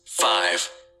5,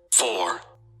 4,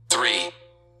 3,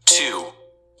 2,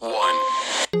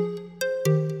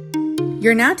 1.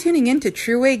 You're now tuning in to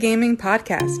True Way Gaming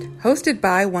Podcast, hosted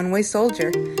by One Way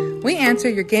Soldier. We answer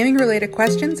your gaming-related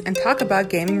questions and talk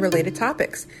about gaming-related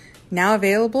topics. Now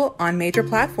available on major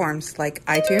platforms like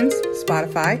iTunes,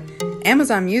 Spotify,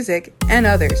 Amazon Music, and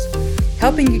others,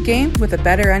 helping you game with a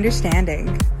better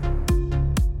understanding.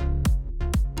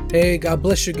 Hey, God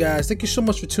bless you guys. Thank you so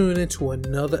much for tuning in to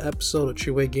another episode of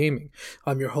True Way Gaming.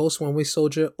 I'm your host, One Way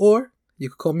Soldier, or you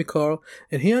can call me Carl.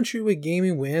 And here on True Way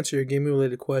Gaming, we answer your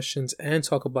gaming-related questions and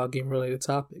talk about game-related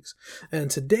topics. And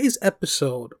today's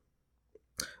episode,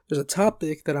 there's a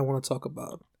topic that I want to talk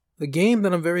about. A game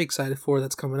that I'm very excited for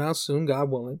that's coming out soon,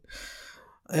 God willing.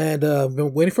 And I've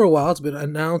been waiting for a while. It's been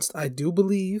announced, I do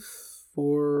believe,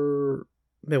 for...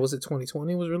 was it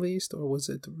 2020 was released? Or was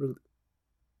it...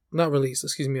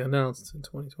 announced in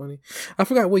 2020. I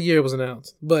forgot what year it was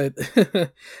announced, but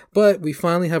we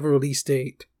finally have a release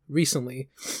date recently,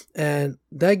 and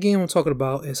that game I'm talking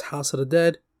about is House of the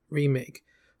Dead Remake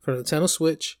for the Nintendo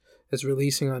Switch. It's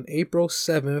releasing on April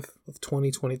 7th of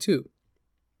 2022.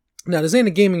 Now, this ain't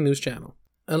a gaming news channel,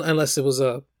 unless it was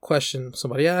a question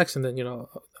somebody asked, and then,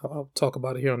 I'll talk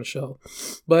about it here on the show.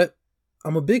 But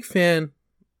I'm a big fan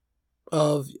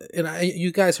of, and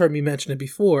you guys heard me mention it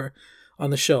before on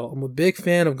the show. I'm a big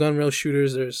fan of gun rail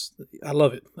shooters. I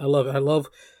love it.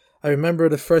 I remember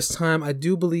the first time, I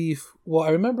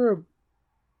remember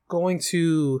going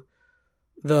to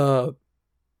the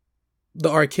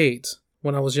arcades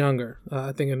when I was younger.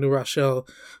 I think in New Rochelle,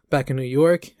 back in New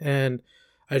York. And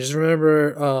I just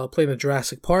remember playing the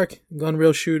Jurassic Park gun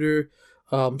rail shooter,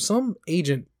 some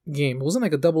agent game. It wasn't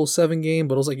like a 007 game,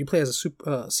 but it was like you play as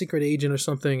a secret agent or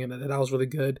something, and that was really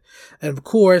good. And of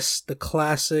course, the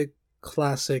classic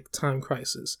Time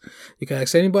Crisis. You can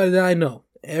ask anybody that I know.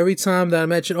 Every time that I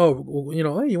mention, hey,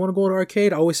 you want to go to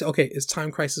arcade? I always say, okay, is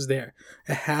Time Crisis there?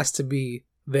 It has to be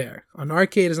there. An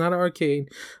arcade is not an arcade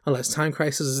unless Time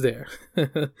Crisis is there.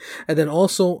 And then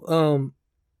also, I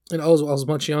was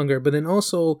much younger, but then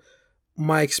also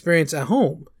my experience at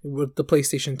home with the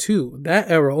PlayStation 2. That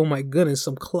era, oh my goodness,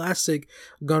 some classic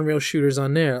gun rail shooters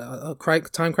on there.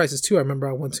 Time Crisis 2, I remember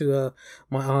I went to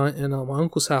my aunt and my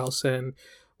uncle's house, and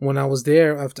when I was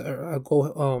there,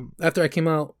 after I came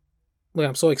out,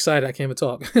 I'm so excited I can't even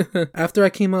talk. After I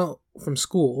came out from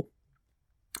school,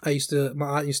 my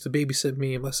aunt used to babysit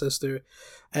me and my sister,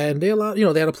 and they had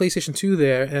a PlayStation 2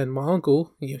 there, and my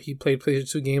uncle, he played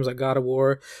PlayStation 2 games like God of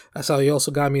War. That's how he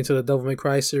also got me into the Devil May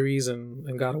Cry series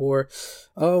and God of War.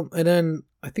 And then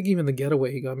I think even The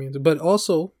Getaway he got me into, but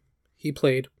also he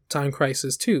played Time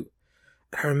Crisis 2.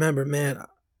 I remember, man,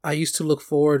 I used to look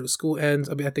forward to school ends.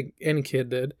 I think any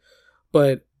kid did,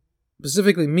 but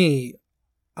specifically me,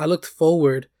 I looked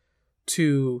forward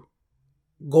to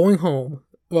going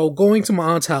to my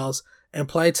aunt's house and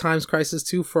play Time Crisis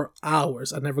 2 for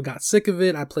hours. I never got sick of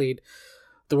it. I played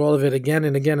through all of it again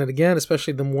and again and again,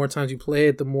 especially the more times you play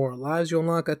it, the more lives you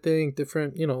unlock, I think,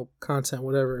 different, content,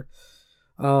 whatever.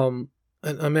 Man,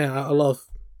 I love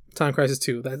Time Crisis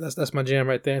 2. That's my jam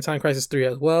right there. And Time Crisis 3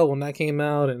 as well, when that came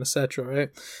out, and etc., right?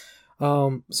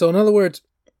 So in other words,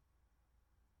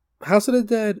 House of the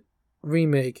Dead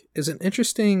Remake is an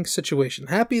interesting situation.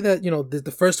 Happy that,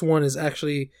 the first one is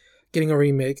actually getting a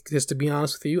remake, because to be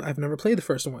honest with you, I've never played the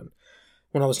first one.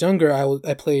 When I was younger,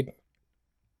 I played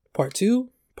Part 2,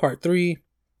 Part 3,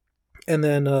 and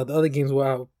then the other games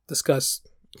I'll discuss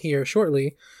here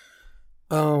shortly.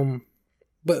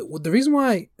 But the reason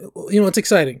why, it's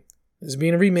exciting. It's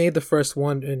being remade, the first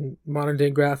one, in modern day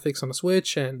graphics on the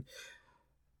Switch, and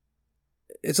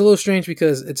it's a little strange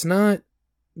because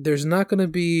there's not going to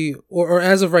be, or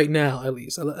as of right now, at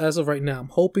least, as of right now, I'm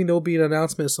hoping there'll be an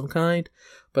announcement of some kind,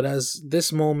 but as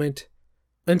this moment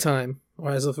in time, or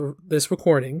as of this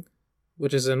recording,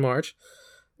 which is in March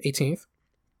 18th,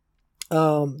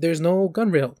 there's no gun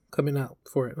rail coming out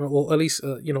for it, or at least,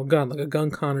 gun, like a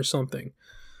gun con or something.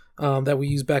 That we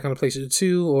use back on the PlayStation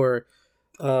 2 or,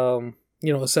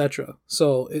 etc.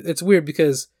 So it's weird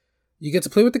because you get to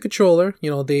play with the controller.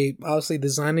 They obviously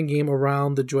designed the game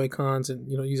around the Joy-Cons and,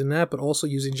 using that, but also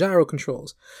using gyro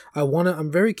controls.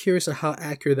 I'm very curious of how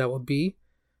accurate that would be,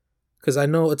 because I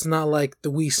know it's not like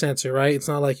the Wii sensor, right? It's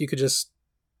not like you could just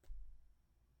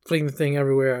fling the thing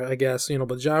everywhere, I guess,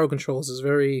 but gyro controls is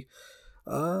very,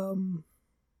 how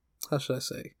should I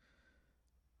say?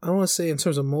 I don't want to say in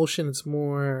terms of motion, it's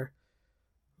more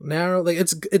narrow. Like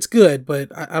it's good,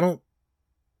 but I don't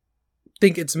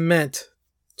think it's meant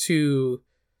to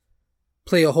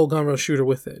play a whole gun rail shooter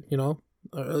with it, or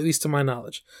at least to my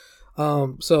knowledge.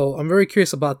 So I'm very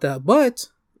curious about that. But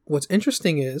what's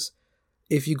interesting is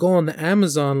if you go on the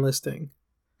Amazon listing,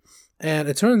 and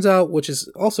it turns out, which is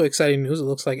also exciting news, it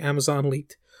looks like Amazon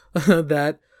leaked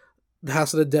that the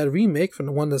House of the Dead remake, from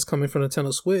the one that's coming from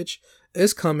Nintendo Switch,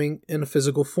 is coming in a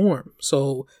physical form.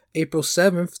 So April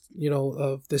 7th,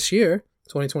 of this year,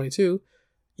 2022,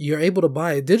 you're able to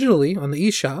buy it digitally on the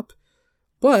eShop,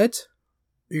 but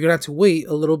you're going to have to wait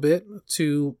a little bit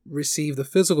to receive the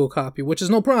physical copy, which is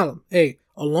no problem. Hey,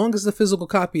 as long as the physical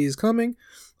copy is coming,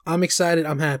 I'm excited,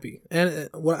 I'm happy. And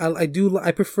what I do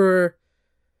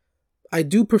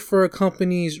prefer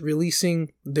companies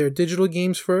releasing their digital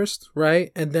games first,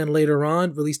 right? And then later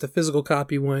on release the physical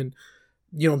copy when,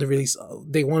 they release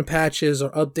day one patches or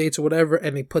updates or whatever,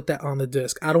 and they put that on the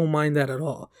disc. I don't mind that at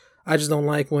all. I just don't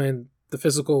like when the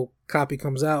physical copy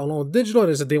comes out along with digital,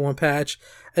 there's a day one patch,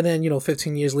 and then,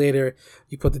 15 years later,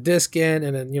 you put the disc in,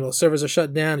 and then, servers are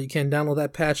shut down, you can't download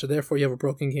that patch, so therefore you have a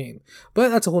broken game. But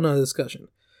that's a whole nother discussion.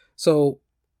 So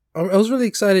I was really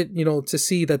excited, to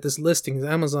see that this listing, the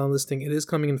Amazon listing, it is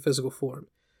coming in physical form.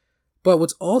 But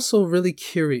what's also really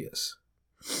curious,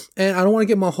 and I don't want to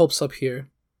get my hopes up here,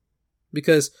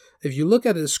 because if you look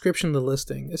at the description of the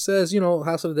listing, it says,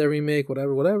 House of the Dead remake,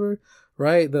 whatever,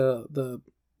 right? The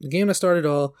game that started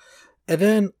all, and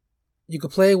then you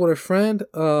could play with a friend,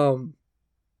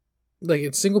 like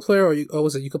in single player, or you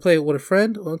could play with a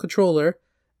friend on a controller,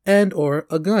 and or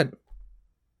a gun.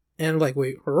 And I'm like,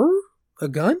 wait, a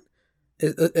gun?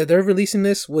 Are they releasing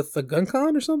this with a gun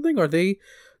con or something? Are they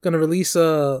gonna release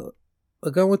a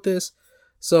gun with this?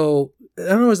 So I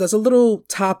don't know. That's a little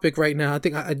topic right now.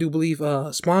 I do believe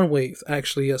Spawnwave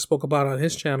actually spoke about it on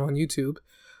his channel on YouTube.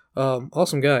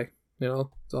 Awesome guy.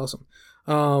 It's awesome.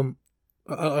 I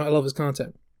love his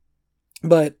content.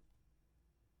 But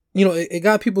it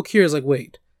got people curious. Like,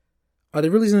 wait, are they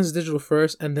releasing this digital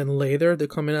first, and then later they're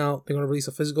coming out? They're gonna release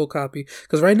a physical copy?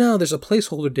 Because right now there's a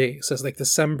placeholder date. It says like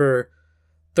December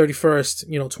 31st,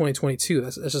 2022.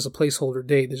 That's just a placeholder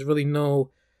date. There's really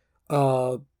no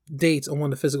dates on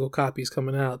when the physical copy is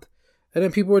coming out. And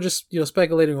then people were just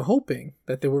speculating or hoping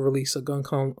that they would release a gun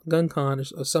con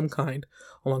of some kind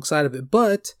alongside of it.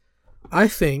 But I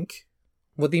think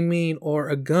what they mean, or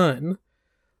a gun,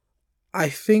 I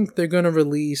think they're gonna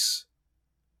release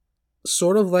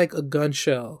sort of like a gun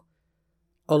shell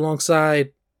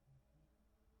alongside,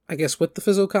 I guess, with the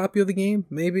physical copy of the game.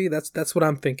 Maybe that's what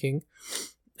I'm thinking.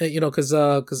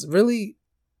 Because really,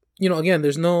 again,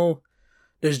 there's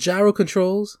gyro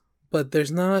controls, but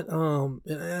there's not.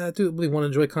 I do believe one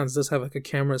of the Joy-Cons does have like a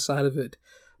camera side of it,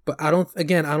 but I don't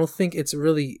think it's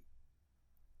really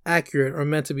accurate or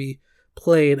meant to be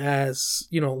played as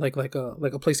like a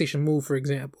PlayStation Move, for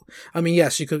example. I mean,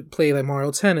 yes, you could play like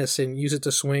Mario Tennis and use it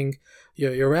to swing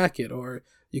your racket, or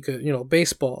you could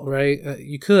baseball, right?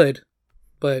 You could,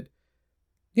 but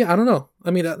yeah, I don't know.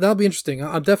 I mean, that'll be interesting.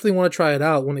 I definitely want to try it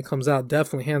out when it comes out.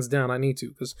 Definitely, hands down, I need to,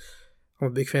 because I'm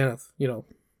a big fan of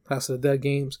House of the Dead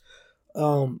games.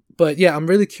 But yeah, I'm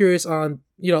really curious on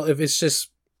if it's just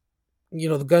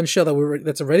the gun shell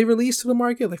that's already released to the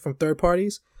market, like from third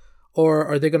parties. Or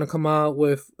are they going to come out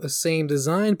with the same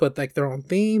design, but like their own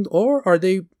themed? Or are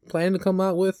they planning to come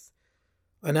out with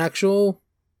an actual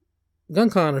gun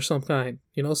con or some kind?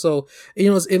 So,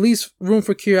 it's at least room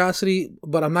for curiosity,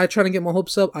 but I'm not trying to get my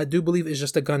hopes up. I do believe it's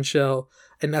just a gun shell,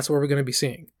 and that's what we're going to be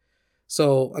seeing.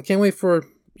 So I can't wait for,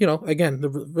 again, the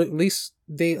release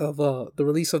date of the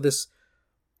release of this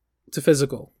to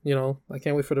physical. I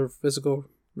can't wait for the physical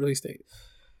release date.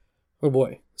 Oh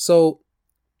boy. So,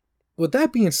 with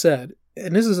that being said,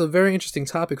 and this is a very interesting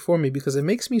topic for me because it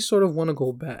makes me sort of want to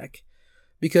go back,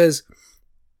 because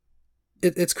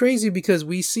it's crazy, because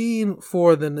we seen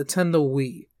for the Nintendo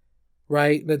Wii,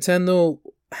 right? Nintendo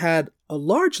had a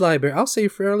large library, I'll say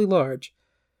fairly large,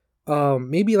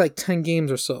 maybe like 10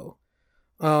 games or so,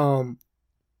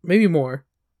 maybe more.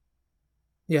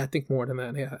 Yeah, I think more than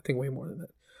that. Yeah, I think way more than that.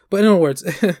 But in other words,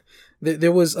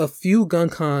 there was a few gun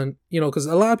con, because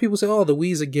a lot of people say, oh, the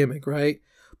Wii's a gimmick, right?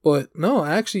 But no,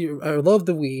 actually, I love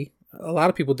the Wii. A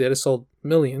lot of people did. It sold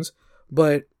millions.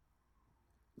 But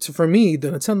for me,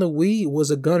 the Nintendo Wii was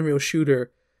a gun rail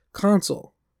shooter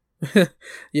console. Because,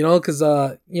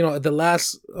 the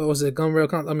last, was it gun rail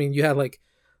console? I mean, you had like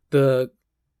the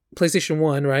PlayStation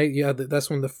 1, right? That's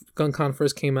when the gun con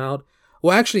first came out.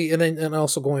 Well, actually, and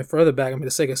also going further back, I mean, the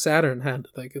Sega Saturn had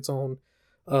like its own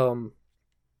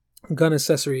gun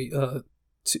accessory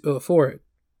for it.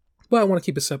 But I want to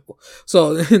keep it simple.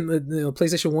 So,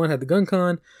 PlayStation 1 had the gun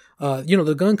con.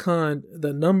 The gun con,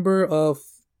 the number of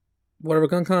whatever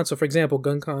gun con. So, for example,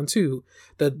 gun con 2,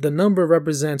 the number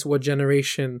represents what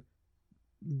generation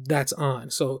that's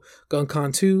on. So, gun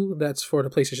con 2, that's for the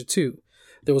PlayStation 2.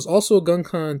 There was also a gun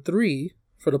con 3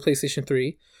 for the PlayStation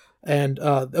 3. And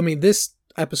this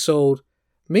episode,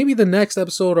 maybe the next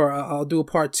episode, or I'll do a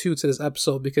part 2 to this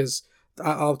episode, because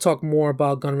I'll talk more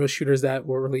about gun rail shooters that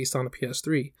were released on the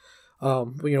PS3,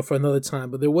 for another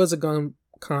time. But there was a Gun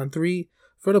Con 3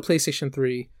 for the PlayStation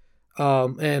 3,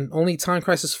 and only Time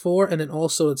Crisis 4, and then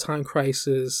also the Time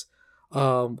Crisis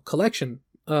collection.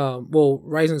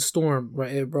 Rising Storm,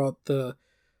 right? It brought the,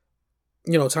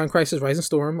 Time Crisis Rising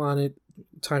Storm on it,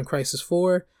 Time Crisis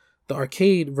 4, the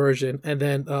arcade version, and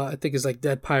then I think it's like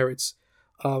Dead Pirates.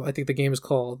 I think the game is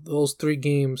called. Those three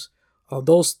games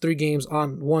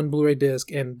on one Blu-ray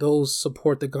disc, and those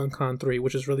support the Gun Con 3,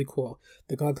 which is really cool.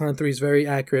 The Gun Con 3 is very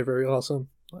accurate, very awesome.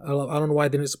 I don't know why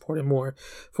they didn't support it more,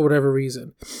 for whatever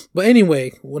reason. But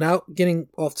anyway, without getting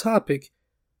off topic,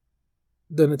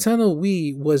 the Nintendo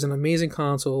Wii was an amazing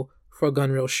console for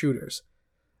gun rail shooters.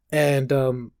 And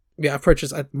I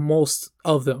purchased most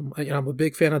of them. I'm a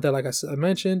big fan of that, like I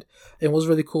mentioned. And what's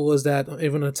really cool is that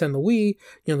even the Nintendo Wii,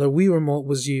 the Wii remote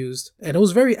was used. And it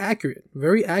was very accurate.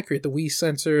 Very accurate. The Wii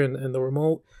sensor and the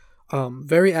remote,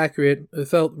 very accurate. It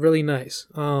felt really nice.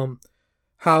 How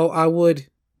I would,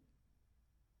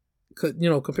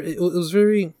 compare, it was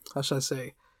very, how should I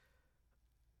say?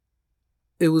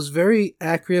 It was very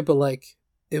accurate, but like,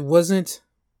 it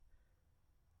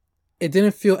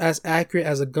didn't feel as accurate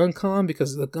as a Gun Con,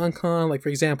 because the Gun Con, like for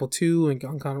example 2 and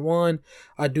Gun Con 1,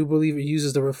 I do believe it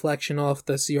uses the reflection off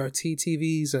the CRT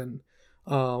TVs, and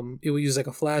it will use like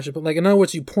a flash, but like in other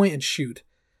words, you point and shoot.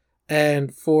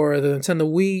 And for the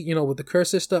Nintendo Wii, with the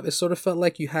cursor stuff, it sort of felt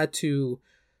like you had to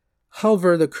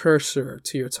hover the cursor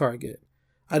to your target.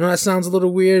 I know that sounds a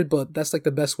little weird, but that's like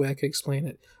the best way I could explain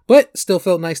it. But still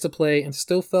felt nice to play, and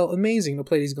still felt amazing to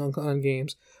play these Gun Con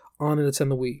games on the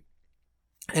Nintendo Wii.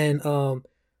 And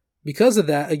because of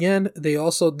that, again, they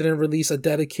also didn't release a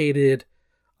dedicated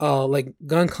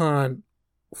Gun Con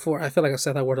for, I feel like I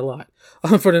said that word a lot.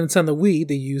 For the Nintendo Wii,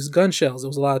 they used gun shells. There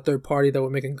was a lot of third party that were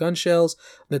making gun shells.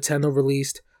 Nintendo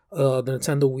released the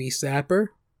Nintendo Wii Zapper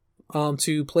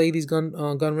to play these gun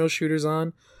rail shooters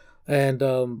on,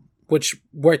 and which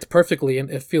worked perfectly, and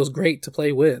it feels great to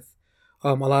play with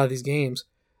a lot of these games.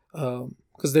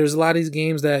 Because there's a lot of these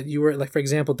games that you were, like for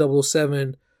example,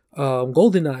 007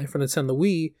 GoldenEye for Nintendo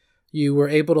Wii, you were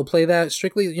able to play that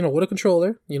strictly, with a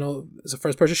controller. It's a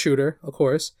first-person shooter, of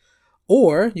course.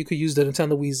 Or you could use the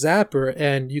Nintendo Wii Zapper,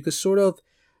 and you could sort of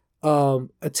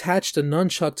attach the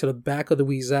nunchuck to the back of the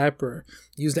Wii Zapper,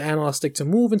 use the analog stick to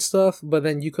move and stuff, but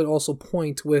then you could also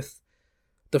point with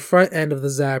the front end of the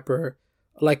Zapper,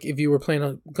 like if you were playing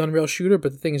a gun rail shooter,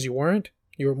 but the thing is you weren't.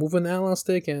 You were moving the analog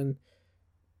stick and,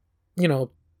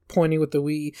 pointing with the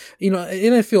Wii. It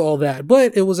didn't feel all that,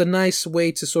 but it was a nice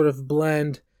way to sort of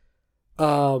blend,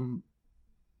 a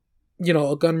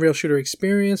gun rail shooter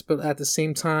experience, but at the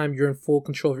same time, you're in full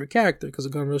control of your character, because a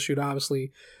gun rail shooter,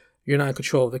 obviously, you're not in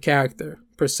control of the character,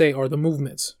 per se, or the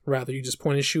movements, rather. You just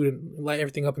point and shoot and light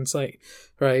everything up in sight,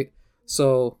 right?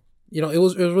 So, it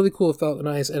was really cool. It felt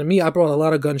nice. And me, I brought a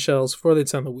lot of gun shells for the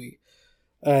Nintendo Wii.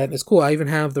 And it's cool. I even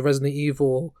have the Resident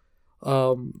Evil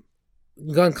gun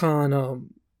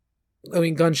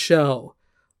shell,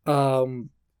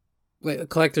 like a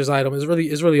collector's item. is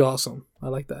really awesome. I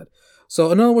like that.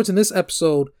 So in other words, in this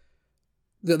episode,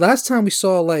 the last time we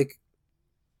saw like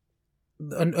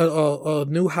a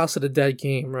new House of the Dead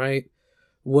game, right,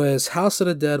 was House of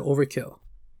the Dead Overkill.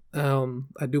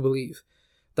 I do believe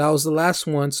that was the last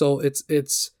one. So it's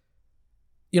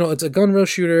a gun rail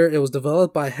shooter. It was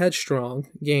developed by Headstrong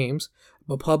Games,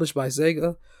 but published by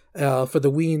Sega for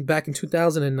the Wii back in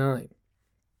 2009.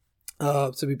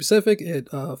 To be specific,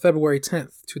 February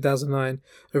 10th, 2009,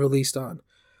 it released on.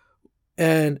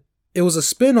 And it was a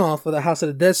spin-off of the House of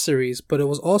the Dead series, but it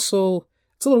was also,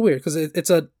 it's a little weird because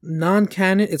it's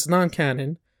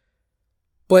non-canon,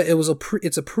 but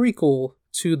it's a prequel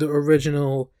to the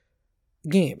original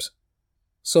games.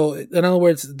 So in other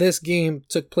words, this game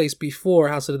took place before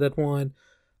House of the Dead 1,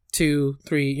 2,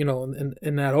 3,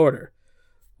 in that order,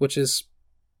 which is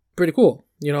pretty cool,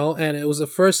 and it was the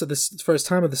first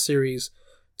time of the series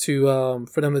to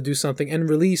for them to do something and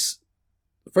release,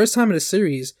 first time in the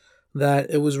series that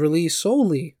it was released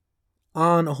solely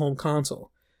on a home console.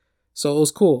 So it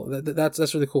was cool.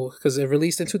 That's really cool, because it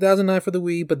released in 2009 for the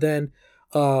Wii, but then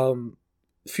a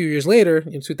few years later,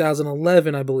 in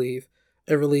 2011, I believe,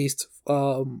 it released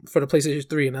for the PlayStation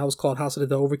 3, and that was called House of the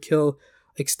Dead Overkill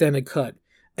Extended Cut.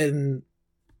 And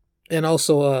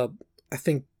also, I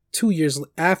think 2 years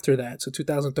after that, so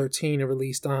 2013, it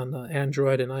released on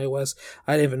Android and iOS.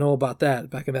 I didn't even know about that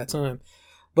back at that time.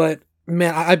 But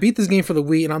man, I beat this game for the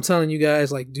Wii, and I'm telling you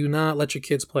guys, like, do not let your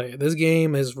kids play it. This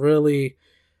game is really,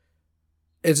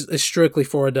 it's strictly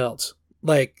for adults.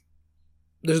 like,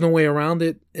 there's no way around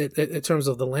it in terms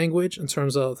of the language, in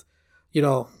terms of,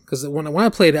 because when I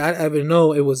played it, I didn't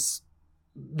know it was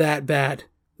that bad,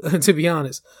 to be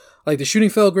honest. Like, the shooting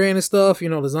felt great and stuff,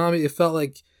 the zombie, it felt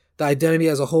like the identity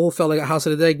as a whole felt like a House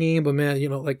of the Dead game, but man,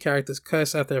 like, characters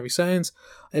cuss after every sentence.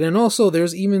 And then also,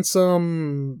 there's even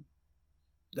some,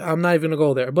 I'm not even gonna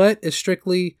go there, but it's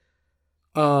strictly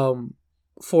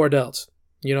for adults,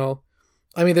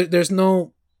 I mean, there's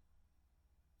no,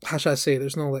 how should I say,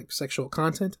 there's no, like, sexual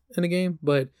content in the game,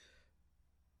 but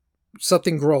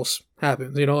something gross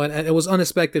happened, and it was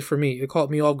unexpected for me. It caught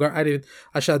me off guard.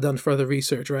 I should have done further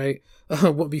research, right?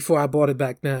 Before I bought it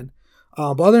back then.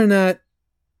 But other than that,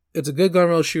 it's a good gun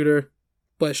rail shooter,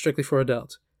 but strictly for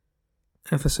adults.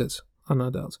 Emphasis on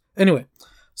adults. Anyway,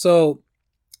 so,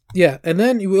 yeah, and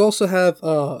then we also have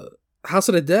House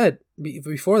of the Dead.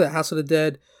 Before that, House of the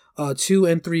Dead 2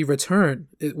 and 3 Return,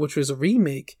 which was a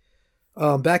remake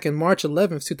back in March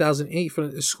 11th, 2008,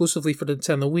 exclusively for the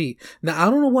Nintendo Wii. Now, I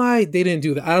don't know why they didn't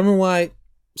do that. I don't know why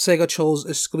Sega chose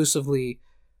exclusively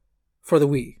for the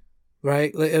Wii,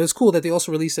 right? And it's cool that they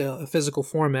also released a physical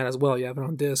format as well. You have it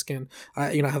on disc, and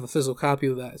I have a physical copy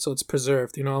of that, so it's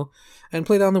preserved, and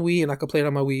played on the Wii, and I could play it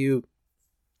on my Wii U.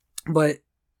 But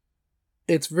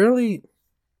it's really,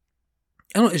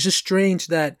 I don't know, it's just strange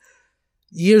that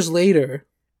years later,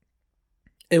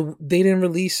 they didn't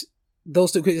release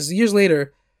those two, because years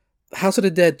later, House of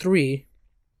the Dead 3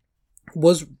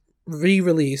 was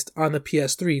re-released on the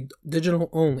PS3, digital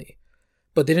only,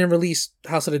 but they didn't release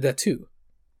House of the Dead 2,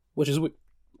 which is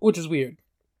weird.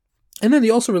 And then they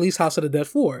also released House of the Dead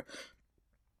 4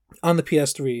 on the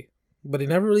PS3, but they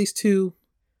never released 2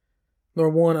 nor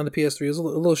 1 on the PS3. It was a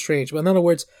little strange, but in other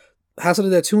words, House of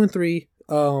the Dead 2 and 3,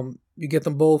 you get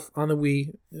them both on the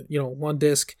Wii, one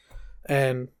disc,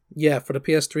 and yeah, for the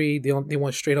PS3, they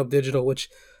went straight up digital, which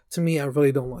to me, I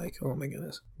really don't like. Oh my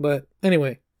goodness. But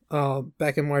anyway,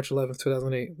 back in March 11th,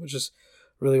 2008, which is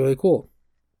really, really cool.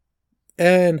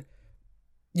 And,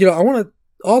 I want to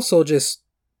also just,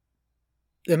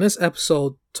 in this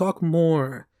episode, talk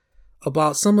more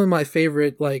about some of my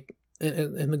favorite, like,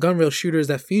 and the gun rail shooters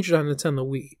that featured on Nintendo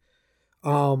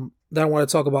Wii. That I want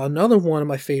to talk about. Another one of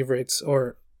my favorites,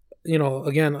 or,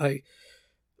 again,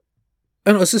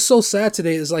 I know it's just so sad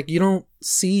today. It's like, you don't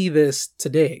see this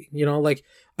today, like,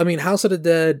 I mean, House of the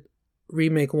Dead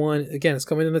Remake 1, again, it's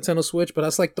coming to Nintendo Switch, but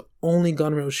that's like the only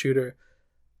gun rail shooter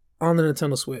on the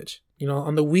Nintendo Switch.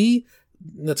 On the Wii,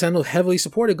 Nintendo heavily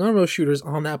supported gun rail shooters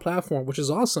on that platform, which is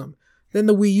awesome. Then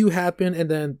the Wii U happened, and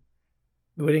then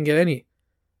we didn't get any.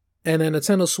 And then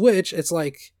Nintendo Switch, it's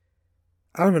like,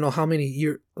 I don't even know how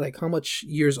much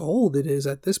years old it is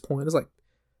at this point. It's like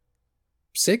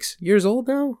 6 years old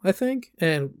now, I think.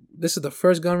 And this is the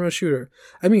first gun rail shooter.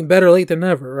 I mean, better late than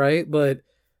never, right? But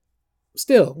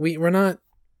still, we're not,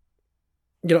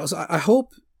 so I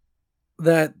hope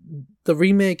that the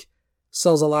remake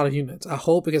sells a lot of units. I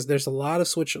hope, because there's a lot of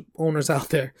Switch owners out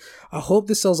there. I hope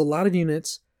this sells a lot of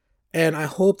units. And I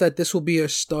hope that this will be a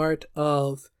start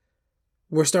of,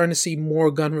 we're starting to see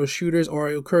more gun rail shooters, or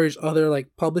encourage other,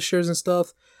 like, publishers and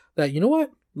stuff that,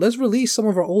 let's release some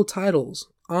of our old titles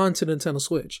onto Nintendo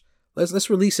Switch. Let's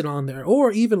release it on there,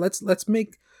 or even let's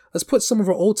put some of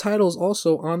our old titles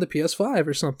also on the PS5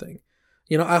 or something.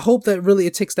 I hope that really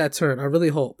it takes that turn. I really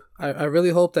hope. I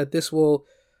really hope that this will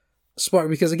spark,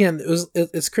 because again,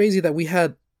 it's crazy that we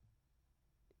had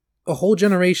a whole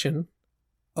generation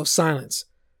of silence.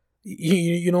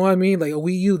 You know what I mean? Like, a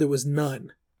Wii U, there was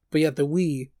none, but yet the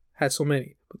Wii had so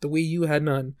many, but the Wii U had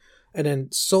none. And then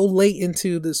so late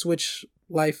into the Switch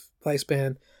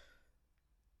lifespan,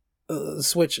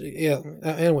 Switch, yeah.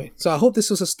 Anyway, so I hope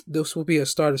this will be a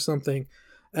start of something,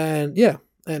 and yeah,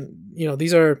 and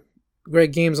these are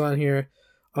great games on here.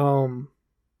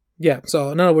 Yeah. So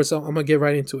in other words, I'm gonna get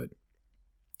right into it.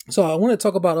 So I want to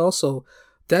talk about also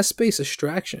Dead Space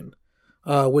Extraction,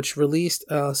 which released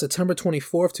September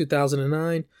 24th,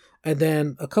 2009, and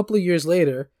then a couple of years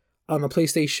later on the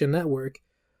PlayStation Network,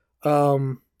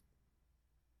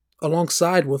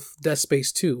 alongside with Dead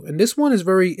Space 2. And this one is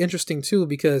very interesting too,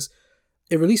 because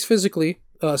it released physically,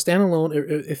 standalone.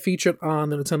 It featured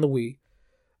on the Nintendo Wii.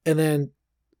 And then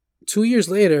 2 years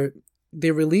later,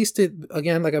 they released it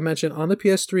again, like I mentioned, on the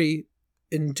PS3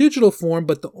 in digital form,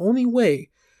 but the only way,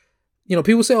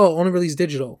 people say, oh, only release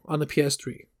digital on the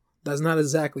PS3. That's not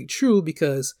exactly true,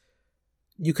 because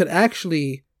you could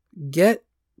actually get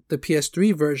the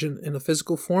PS3 version in a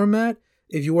physical format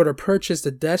if you were to purchase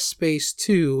the Dead Space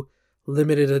 2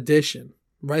 limited edition.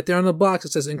 Right there on the box,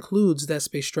 it says includes Dead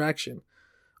Space Extraction,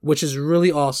 which is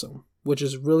really awesome.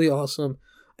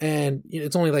 And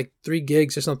it's only like 3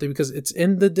 gigs or something, because it's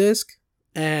in the disc,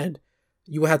 and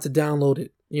you would have to download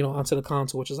it, onto the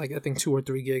console, which is like I think 2 or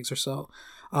 3 gigs or so,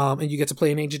 and you get to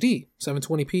play in HD,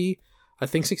 720p, I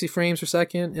think 60 frames per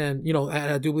second, and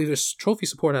I do believe there's trophy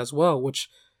support as well, which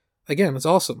again, it's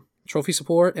awesome. Trophy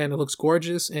support, and it looks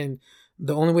gorgeous. And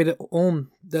the only way to own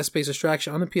Dead Space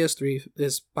Extraction on the PS3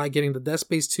 is by getting the Dead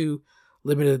Space 2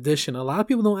 limited edition. A lot of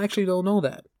people don't know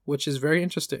that, which is very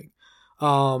interesting.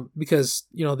 Because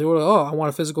they were like, oh, I want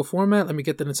a physical format, let me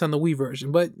get the Nintendo Wii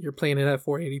version, but you're playing it at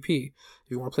 480p.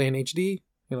 If you want to play in HD,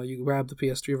 you grab the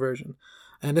PS3 version.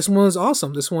 And this one is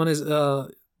awesome. This one is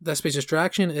Dead Space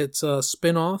Extraction. It's a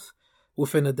spin-off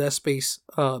within the Dead Space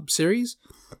series,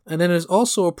 and then there's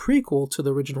also a prequel to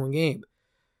the original game,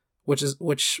 which is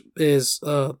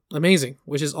amazing,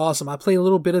 which is awesome. I played a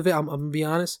little bit of it. I'm gonna be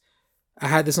honest. I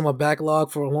had this in my backlog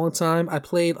for a long time. I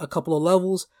played a couple of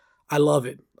levels. I love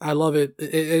it.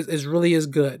 It really is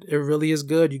good. It really is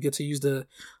good. You get to use the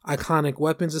iconic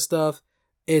weapons and stuff.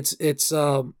 It's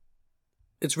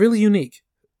really unique,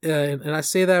 and I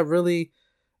say that really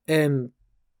in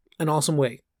an awesome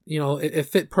way. It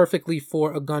fit perfectly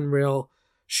for a gun rail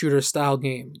shooter style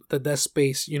game, the Dead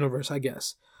Space universe, I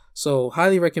guess. So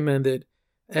highly recommended,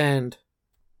 and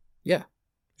yeah,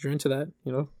 if you're into that,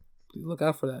 look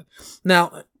out for that.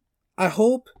 Now, I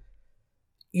hope,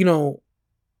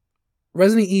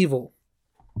 Resident Evil,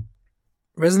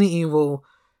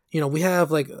 we have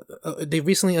they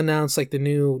recently announced the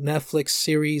new Netflix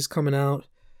series coming out.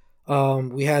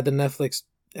 We had the Netflix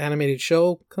animated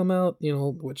show come out,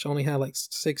 which only had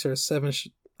 6 or 7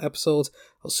 episodes.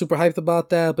 I was super hyped about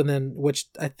that, but then, which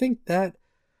I think that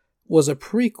was a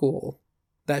prequel.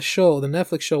 That show, the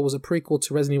Netflix show, was a prequel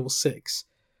to Resident Evil 6.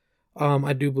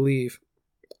 I do believe.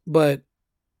 But,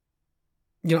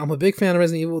 I'm a big fan of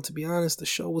Resident Evil. To be honest, the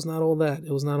show was not all that.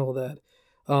 It was not all that.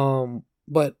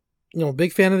 But,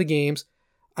 big fan of the games.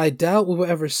 I doubt we will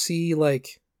ever see,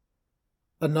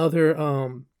 another,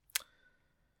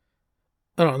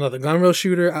 another gun rail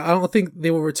shooter. I don't think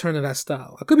they will return to that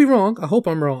style. I could be wrong. I hope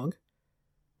I'm wrong.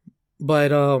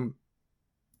 But,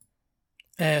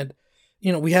 and,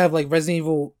 we have Resident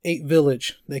Evil 8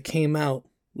 Village that came out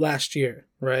last year,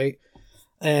 right?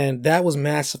 And that was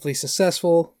massively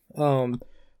successful.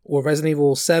 Or Resident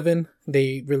Evil 7,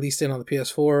 they released it on the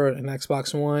PS4 and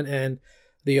Xbox One, and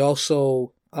they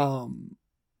also, the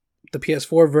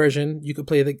PS4 version, you could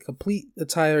play the complete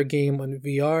entire game on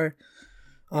VR.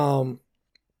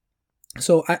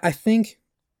 So I think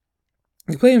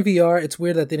you play in VR, it's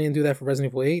weird that they didn't do that for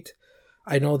Resident Evil 8.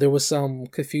 I know there was some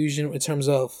confusion in terms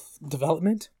of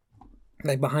development,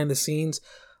 behind the scenes.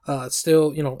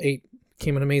 Still, 8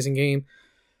 became an amazing game.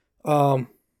 I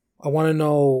want to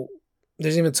know,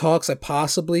 there's even talks that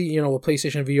possibly, with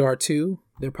PlayStation VR 2,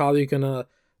 they're probably going to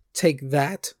take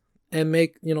that and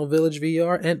make, Village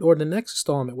VR and or the next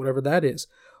installment, whatever that is.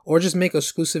 Or just make an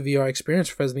exclusive VR experience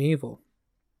for Resident Evil.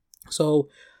 So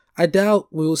I doubt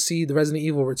we will see the Resident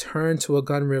Evil return to a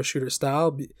gun rail shooter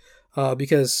style,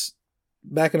 because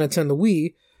back in Nintendo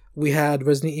Wii, we had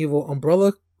Resident Evil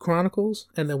Umbrella Chronicles,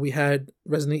 and then we had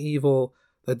Resident Evil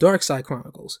The Dark Side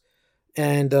Chronicles.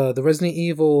 And the Resident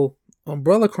Evil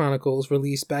Umbrella Chronicles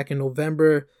released back in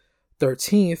November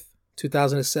 13th,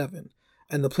 2007.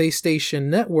 And the PlayStation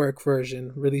Network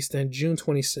version released in June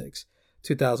 26,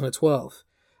 2012.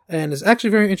 And it's actually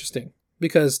very interesting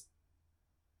because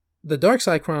the Dark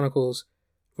Side Chronicles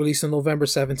released on November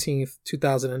 17th,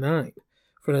 2009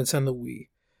 for Nintendo Wii.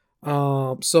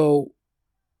 So,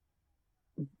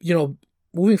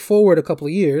 moving forward a couple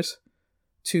of years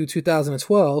to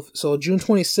 2012, so June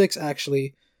 26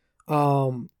 actually,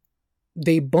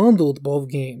 they bundled both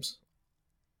games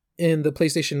in the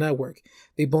PlayStation Network.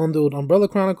 They bundled Umbrella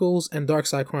Chronicles and Dark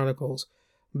Side Chronicles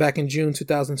back in June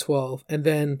 2012. And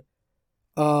then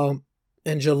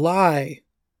in July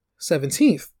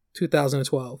 17th,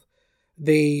 2012,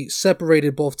 they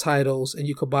separated both titles and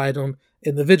you could buy them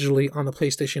individually on the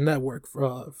PlayStation Network.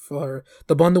 For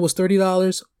the bundle was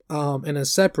 $30, and then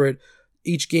separate,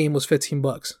 each game was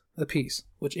 $15 a piece,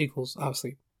 which equals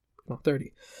obviously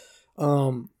 $30,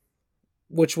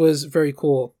 which was very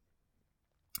cool.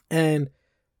 And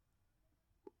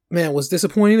man, what's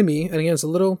disappointing to me, and again, it's a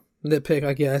little nitpick,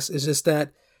 I guess, is just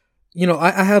that,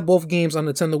 I have both games on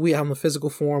Nintendo Wii. I have them in physical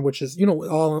form, which is,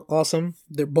 all awesome.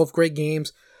 They're both great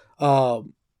games. I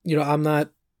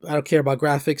don't care about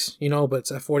graphics, but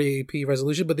it's at 4080p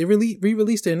resolution, but they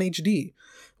re-released it in HD,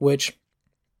 which,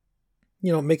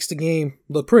 makes the game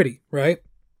look pretty, right?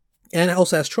 And it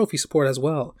also has trophy support as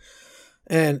well.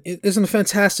 And it isn't a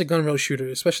fantastic gun rail shooter,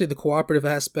 especially the cooperative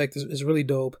aspect is really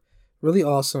dope, really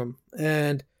awesome.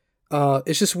 And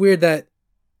it's just weird that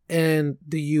in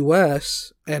the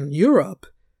US and Europe,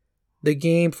 the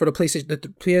game for the PlayStation, the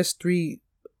PS3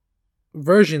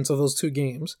 versions of those two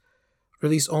games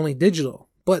released only digital,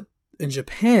 but in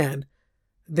Japan,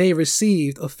 they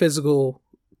received a physical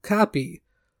copy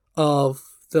of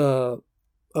the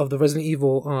Resident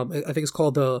Evil. I think it's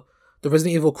called the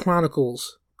Resident Evil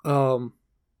Chronicles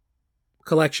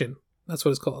collection. That's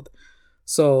what it's called.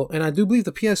 So, and I do believe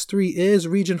the PS3 is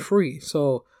region free.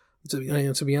 So,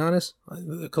 to be honest,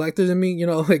 the collectors in me,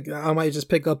 like I might just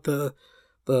pick up the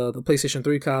PlayStation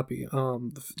 3 copy,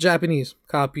 the Japanese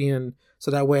copy, and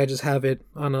so that way I just have it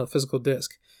on a physical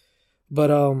disc. But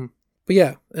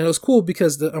yeah, and it was cool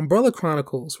because the Umbrella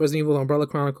Chronicles, Resident Evil Umbrella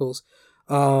Chronicles,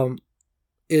 it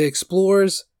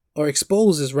explores or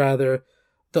exposes rather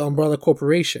the Umbrella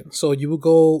Corporation. So you will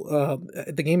go.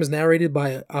 The game is narrated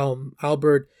by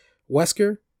Albert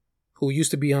Wesker, who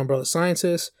used to be Umbrella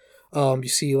scientist. You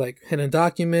see like hidden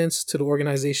documents to the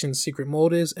organization's secret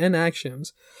motives and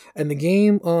actions, and the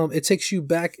game it takes you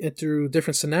back through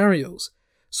different scenarios.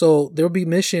 So there will be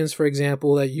missions, for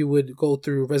example, that you would go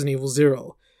through Resident Evil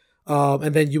 0,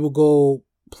 and then you will go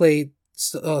play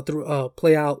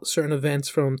out certain events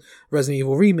from Resident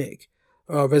Evil Remake,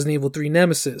 Resident Evil 3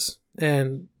 Nemesis,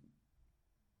 and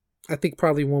I think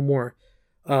probably one more.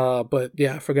 But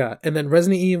yeah, I forgot. And then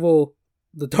Resident Evil,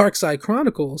 the Dark Side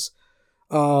Chronicles,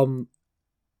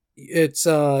 it's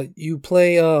you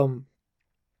play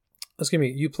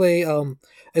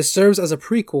it serves as a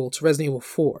prequel to Resident Evil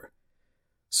 4.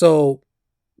 So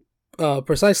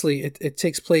precisely it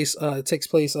takes place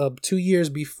 2 years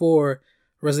before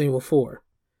Resident Evil 4,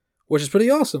 which is pretty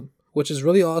awesome, which is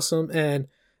really awesome. And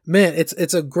man,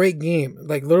 it's a great game.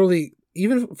 Like literally,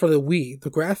 even for the Wii, the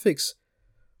graphics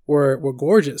were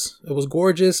gorgeous. It was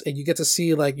gorgeous, and you get to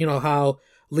see like how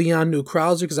Leon knew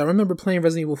Krauser, because I remember playing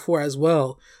Resident Evil 4 as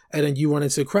well, and then you run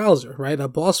into Krauser, right? A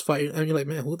boss fight, and you're like,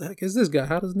 man, who the heck is this guy?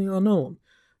 How does Leon know him?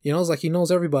 It's like he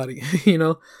knows everybody,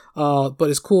 But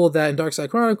it's cool that in Dark Side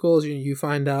Chronicles, you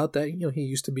find out that, he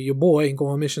used to be your boy and go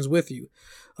on missions with you,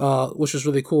 which was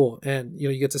really cool. And,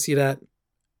 you get to see that,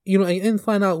 and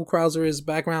find out who Krauser is,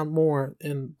 background more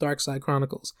in Dark Side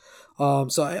Chronicles.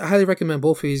 So I highly recommend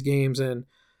both of these games, and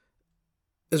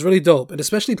it's really dope. And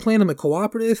especially playing them in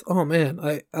cooperative, oh man,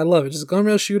 I love it. Just a gun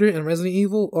rail shooter and Resident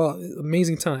Evil,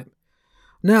 amazing time.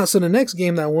 Now, so the next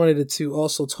game that I wanted to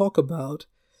also talk about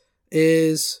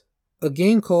is a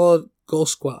game called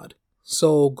Ghost Squad.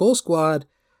 So Ghost Squad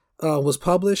was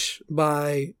published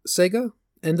by Sega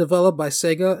and developed by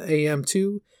Sega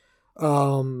AM2.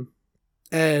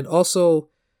 And also,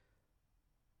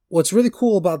 what's really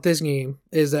cool about this game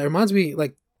is that it reminds me,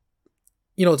 like,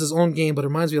 it's its own game, but it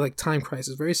reminds me of like Time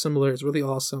Crisis. Very similar. It's really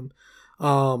awesome.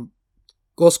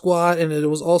 Ghost Squad, and it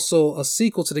was also a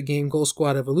sequel to the game Ghost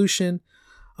Squad Evolution.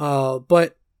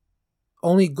 But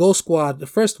only Ghost Squad, the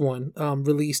first one,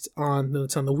 released on the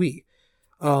Wii.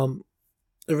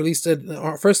 It released it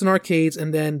first in arcades,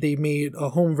 and then they made a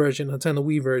home version, a Nintendo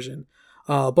Wii version.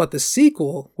 But the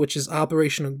sequel, which is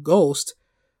Operation Ghost,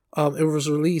 it was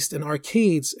released in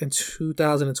arcades in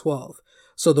 2012.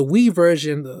 So the Wii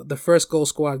version, the first Ghost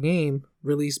Squad game,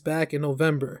 released back in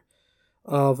November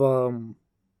of oh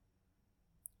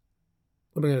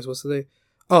my goodness, what's the day?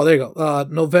 Oh, there you go.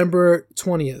 November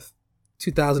 20th,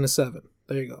 2007.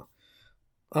 There you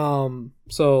go.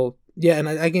 So yeah, and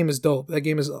that game is dope. That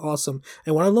game is awesome.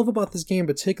 And what I love about this game in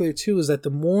particular too is that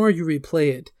the more you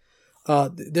replay it,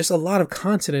 there's a lot of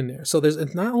content in there. So there's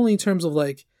not only in terms of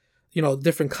like,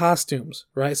 different costumes,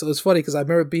 right? So it's funny because I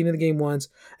remember being in the game once,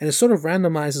 and it sort of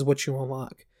randomizes what you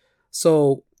unlock.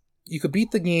 So you could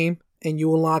beat the game and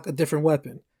you unlock a different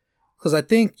weapon. Because I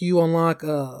think you unlock,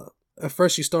 at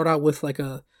first you start out with like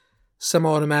a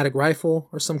semi-automatic rifle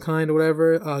or some kind or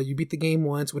whatever. You beat the game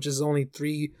once, which is only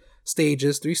 3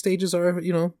 stages. 3 stages are,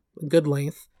 a good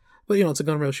length. But, it's a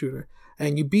gun rail shooter.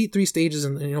 And you beat 3 stages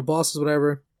and bosses,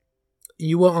 whatever.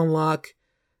 You will unlock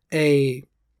a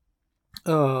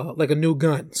new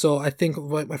gun. So I think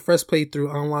my first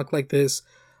playthrough, I unlocked like this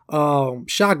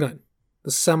shotgun. The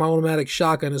semi-automatic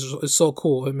shotgun is so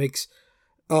cool. It makes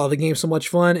the game so much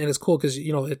fun, and it's cool because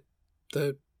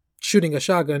the shooting a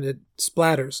shotgun, it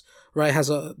splatters, right? It has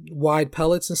a wide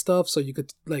pellets and stuff, so you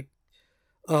could like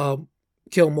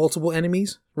kill multiple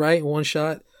enemies, right, in one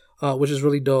shot, which is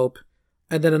really dope.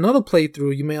 And then another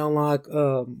playthrough, you may unlock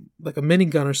like a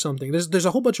minigun or something. There's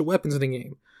a whole bunch of weapons in the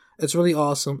game. It's really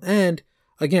awesome. And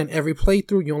again, every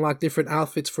playthrough, you unlock different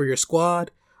outfits for your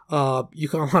squad. You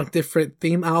can unlock different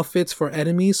theme outfits for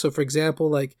enemies. So, for example,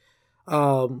 like,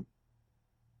 I don't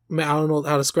know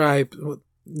how to describe,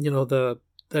 the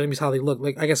enemies how they look,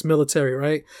 like I guess military,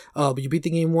 right? But you beat the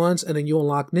game once, and then you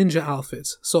unlock ninja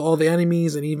outfits. So all the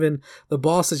enemies and even the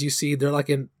bosses you see, they're like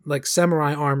in like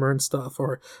samurai armor and stuff,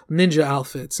 or ninja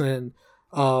outfits, and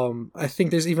I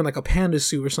think there's even like a panda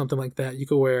suit or something like that you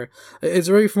could wear. It's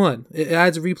very fun. It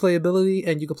adds replayability,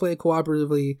 and you can play it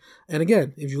cooperatively. And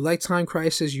again, if you like Time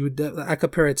Crisis, I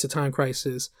compare it to Time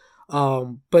Crisis,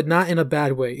 but not in a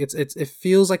bad way. It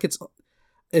feels like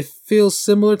it feels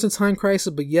similar to Time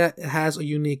Crisis, but yet it has a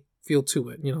unique feel to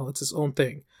it. You know, it's its own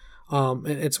thing. And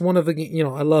it's one of the, you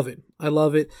know, I love it. I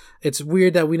love it. It's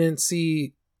weird that we didn't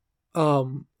see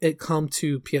it come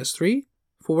to PS3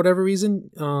 for whatever reason.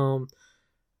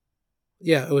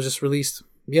 Yeah, it was just released.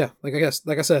 Yeah, like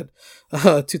I said,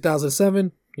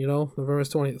 2007. You know, November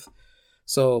 20th.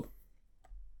 So,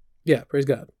 yeah, praise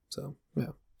God. So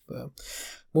yeah,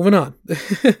 moving on.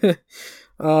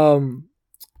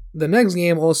 The next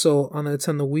game also on the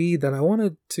Nintendo Wii that I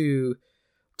wanted to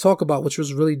talk about, which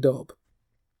was really dope,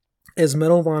 is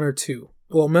Medal of Honor 2.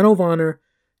 Well, Medal of Honor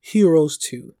Heroes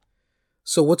 2.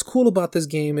 So what's cool about this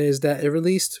game is that it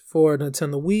released for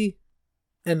Nintendo Wii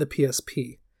and the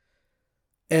PSP.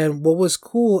 And what was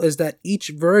cool is that each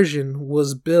version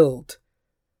was built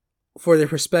for their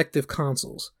respective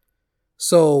consoles.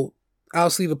 So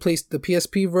obviously the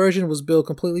PSP version was built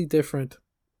completely different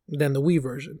than the Wii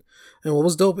version. And what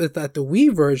was dope is that the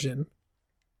Wii version,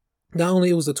 not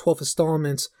only it was the 12th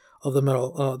installment of the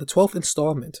Medal of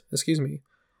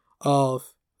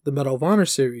the Medal of Honor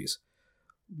series,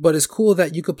 but it's cool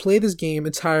that you could play this game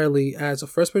entirely as a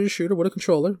first-person shooter with a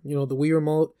controller, you know, the Wii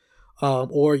remote,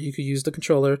 or you could use the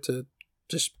controller to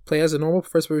just play as a normal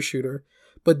first-person shooter.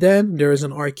 But then there is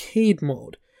an arcade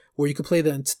mode where you could play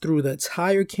through the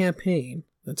entire campaign,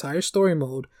 the entire story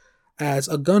mode, as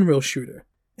a gun rail shooter.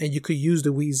 And you could use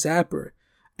the Wii Zapper.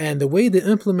 And the way they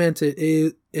implement it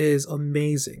is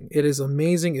amazing. It is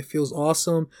amazing. It feels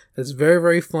awesome. It's very,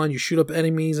 very fun. You shoot up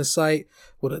enemies in sight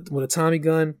with a Tommy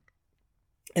gun.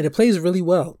 And it plays really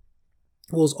well.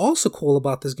 What was also cool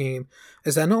about this game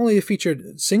is that not only it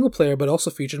featured single player, but also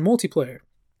featured multiplayer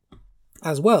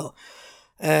as well.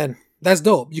 And that's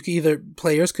dope.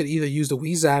 Players could either use the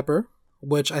Wii Zapper,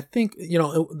 which I think, you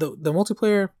know, the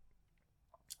multiplayer,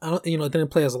 it didn't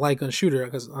play as a light gun shooter,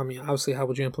 because I mean, obviously, how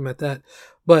would you implement that?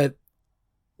 But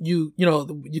you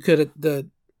could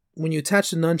when you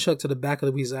attach the nunchuck to the back of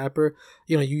the Wii Zapper,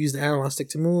 you know, you use the analog stick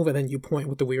to move, and then you point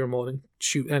with the Wii remote and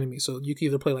shoot enemies. So you could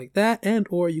either play like that,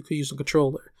 or you could use a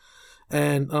controller.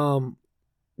 And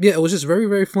yeah, it was just very,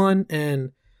 very fun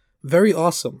and very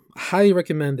awesome. Highly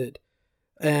recommended.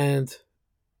 And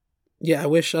yeah, I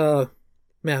wish I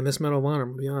miss Medal of Honor,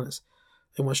 to be honest.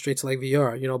 It went straight to like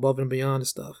VR, you know, above and beyond and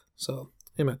stuff. So,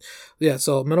 amen. Yeah,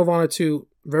 so Medal of Honor 2,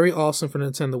 very awesome for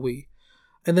Nintendo Wii.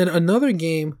 And then another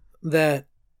game that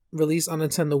released on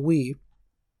Nintendo Wii,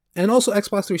 and also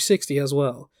Xbox 360 as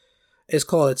well, is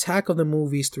called Attack of the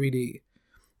Movies 3D.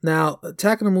 Now,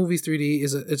 Attack of the Movies 3D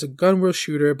is a gun wheel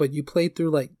shooter, but you play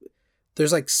through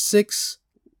there's 6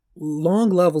 long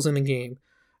levels in the game,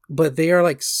 but they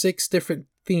are 6 different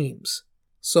themes.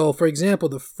 So, for example,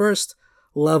 the first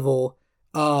level,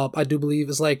 I do believe,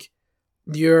 is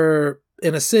you're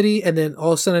in a city, and then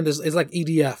all of a sudden it's like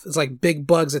EDF. It's like big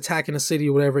bugs attacking a city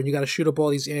or whatever, and you got to shoot up all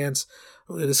these ants,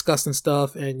 disgusting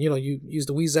stuff. And you know, you use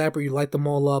the Wii Zapper, you light them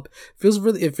all up. It feels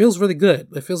really good.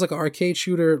 It feels like an arcade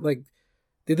shooter. Like,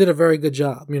 they did a very good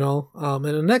job, you know. And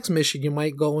the next mission, you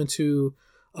might go into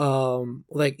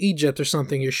Egypt or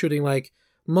something. You're shooting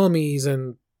mummies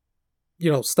and,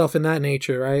 you know, stuff in that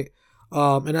nature, right?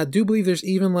 And I do believe there's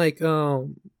even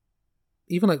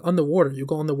underwater. You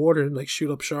go underwater and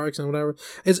shoot up sharks and whatever.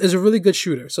 It's a really good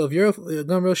shooter. So if you're a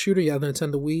gun rail shooter, you have the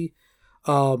Nintendo Wii.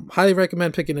 Highly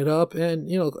recommend picking it up. And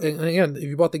you know, and again, if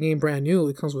you bought the game brand new,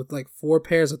 it comes with 4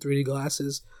 pairs of 3D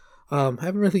glasses.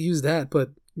 Haven't really used that, but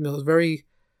you know,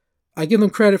 I give them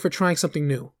credit for trying something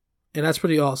new, and that's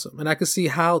pretty awesome. And I can see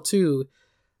how the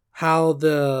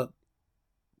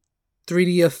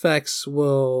 3D effects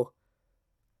will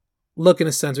look in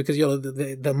a sense, because, you know,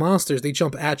 the monsters, they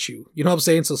jump at you. You know what I'm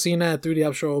saying? So seeing that in 3D,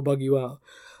 I'm sure will bug you out.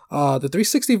 The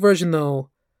 360 version, though,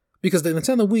 because the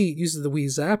Nintendo Wii uses the Wii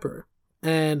Zapper,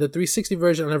 and the 360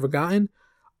 version I've never gotten,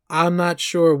 I'm not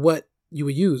sure what you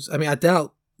would use. I mean, I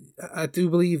do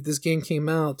believe this game came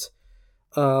out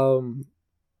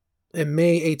in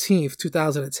May 18th,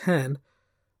 2010,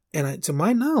 and to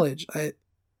my knowledge, I'm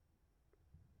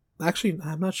not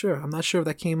sure. I'm not sure if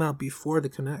that came out before the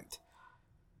Kinect.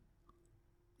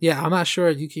 Yeah, I'm not sure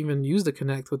you can even use the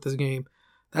Kinect with this game.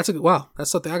 That's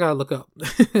something I gotta look up.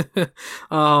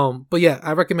 But yeah,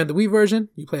 I recommend the Wii version.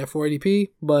 You play at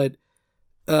 480p, but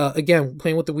again,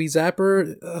 playing with the Wii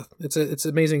Zapper, it's an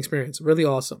amazing experience. Really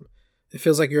awesome. It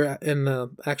feels like you're in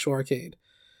the actual arcade.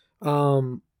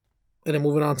 And then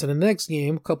moving on to the next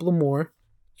game, a couple of more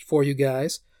for you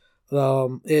guys,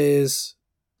 is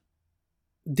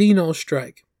Dino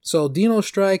Strike. So Dino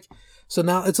Strike, so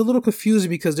now it's a little confusing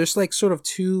because there's like sort of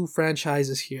two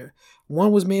franchises here.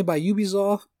 One was made by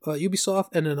Ubisoft,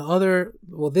 and then the other,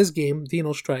 well, this game,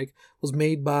 Dino Strike, was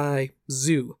made by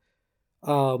Zoo.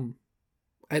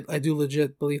 I do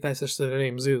legit believe that's just their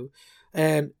name, Zoo.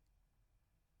 And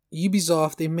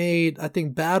Ubisoft, they made, I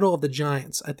think, Battle of the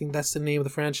Giants. I think that's the name of the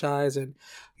franchise, and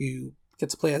you get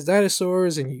to play as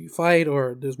dinosaurs and you fight,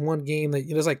 or there's one game that,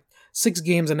 there's like 6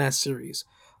 games in that series.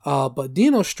 But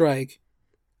Dino Strike,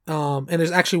 and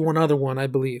there's actually one other one, I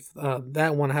believe.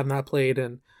 That one I have not played,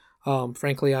 and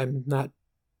frankly, I don't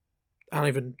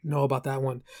even know about that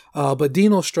one. But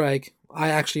Dino Strike, I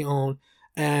actually own,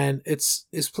 and it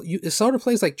sort of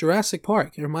plays like Jurassic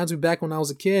Park. It reminds me back when I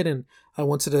was a kid, and I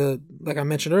went to like I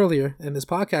mentioned earlier in this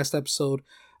podcast episode,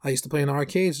 I used to play in the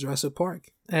arcades, Jurassic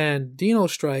Park. And Dino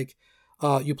Strike,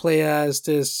 you play as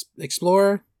this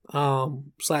explorer /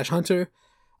 hunter.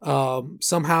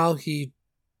 Somehow he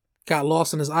got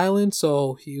lost on his island,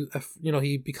 so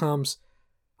he becomes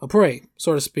a prey,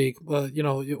 so to speak.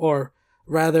 Or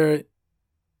rather,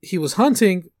 he was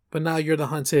hunting, but now you're the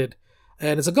hunted.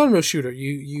 And it's a gun rail shooter.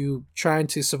 You trying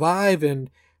to survive and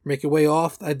make your way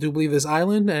off, I do believe, this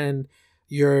island, and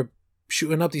you're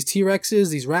shooting up these T-Rexes,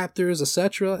 these raptors,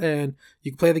 etc. And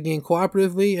you can play the game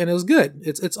cooperatively, and it was good.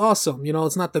 It's awesome.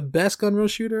 It's not the best gun rail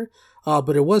shooter,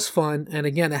 but it was fun. And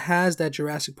again, it has that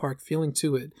Jurassic Park feeling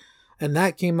to it. And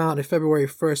that came out on February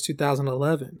 1st,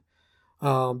 2011.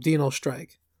 Dino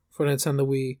Strike for Nintendo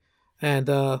Wii. And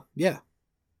yeah,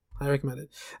 I recommend it.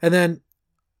 And then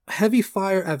Heavy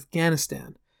Fire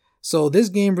Afghanistan. So this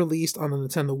game released on the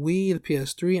Nintendo Wii, the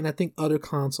PS3, and I think other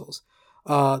consoles.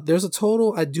 There's a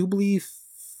total, I do believe,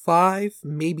 5,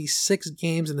 maybe 6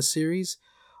 games in the series.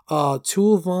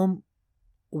 2 of them,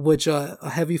 which a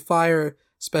Heavy Fire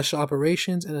Special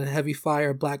Operations and a Heavy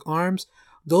Fire Black Arms,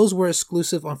 those were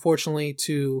exclusive, unfortunately,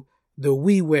 to the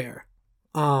WiiWare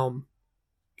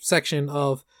section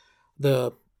of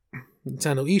the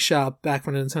Nintendo eShop back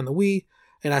from the Nintendo Wii.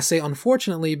 And I say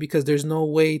unfortunately because there's no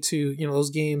way to, those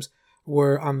games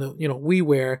were on the,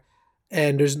 WiiWare,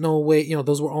 and there's no way,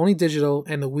 those were only digital,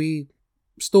 and the Wii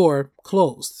store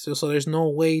closed. So there's no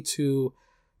way to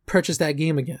purchase that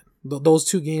game again. Those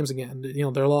 2 games again,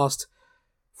 they're lost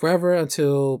forever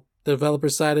until the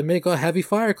developers decided to make a Heavy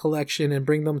Fire collection and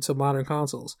bring them to modern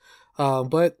consoles.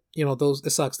 But,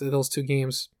 it sucks that those 2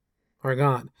 games are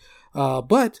gone.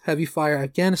 But Heavy Fire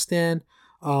Afghanistan,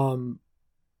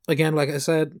 again, like I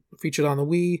said, featured on the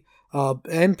Wii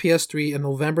and PS3 on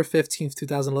November 15th,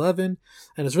 2011.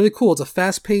 And it's really cool. It's a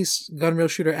fast-paced gun rail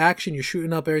shooter action. You're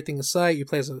shooting up everything in sight. You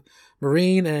play as a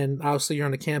Marine, and obviously you're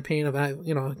on the campaign of,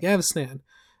 Afghanistan.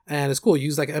 And it's cool. You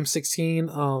use like an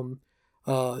M16.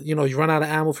 You run out of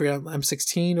ammo for your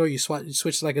M16, or you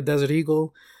switch to like a Desert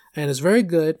Eagle. And it's very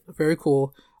good. Very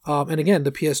cool. And again,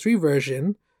 the PS3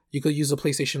 version, you could use the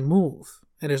PlayStation Move.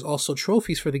 And there's also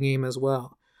trophies for the game as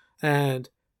well. And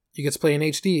you get to play in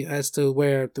HD, as to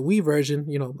where the Wii version,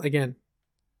 again,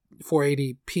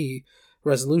 480p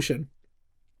resolution.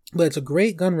 But it's a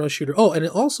great gun rail shooter. Oh, and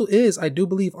it also is, I do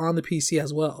believe, on the PC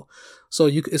as well. So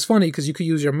it's funny because you could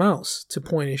use your mouse to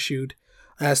point and shoot.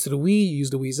 As to the Wii, you use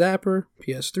the Wii Zapper.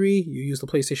 PS3, you use the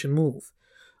PlayStation Move.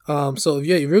 So if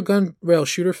you're a gun rail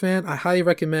shooter fan, I highly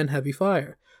recommend Heavy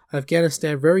Fire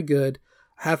Afghanistan. Very good.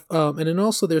 And then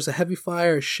also there's a Heavy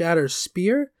Fire Shattered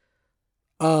Spear.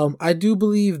 I do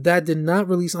believe that did not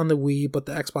release on the Wii, but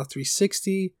the Xbox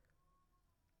 360,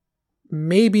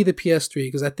 maybe the PS3,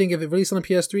 because I think if it released on the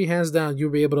PS3, hands down, you'll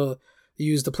be able to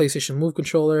use the PlayStation Move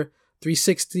controller.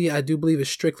 360, I do believe, is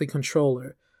strictly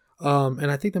controller. And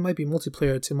I think there might be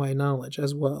multiplayer to my knowledge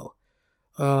as well.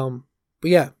 But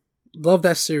yeah, love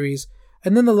that series.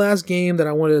 And then the last game that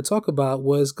I wanted to talk about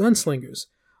was Gunslingers.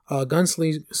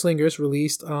 Gunslingers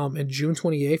released in June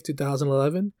 28th,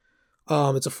 2011.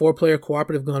 It's a 4-player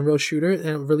cooperative gun rail shooter, and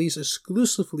it released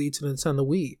exclusively to Nintendo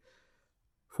Wii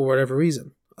for whatever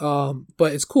reason.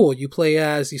 But it's cool. You play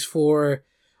as these 4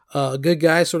 good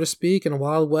guys, so to speak, in the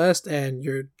Wild West, and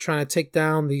you're trying to take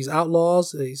down these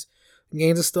outlaws, these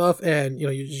gangs of stuff, and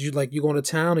you go into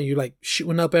town and you're like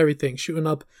shooting up everything, shooting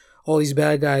up all these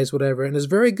bad guys, whatever. And it's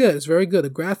very good. It's very good. The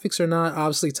graphics are not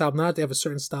obviously top notch. They have a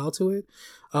certain style to it,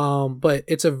 but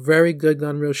it's a very good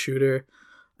gun rail shooter.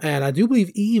 And I do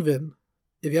believe even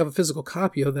if you have a physical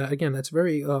copy of that, again, that's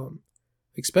very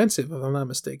expensive, if I'm not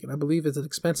mistaken. I believe it's an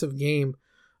expensive game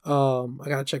I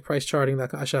gotta check price charting.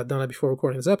 That I should have done that before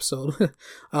recording this episode.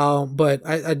 But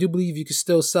I do believe you could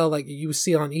still sell, like you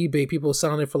see on eBay, people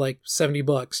selling it for like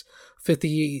 $70,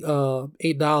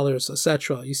 $58,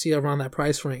 etc. You see around that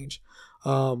price range.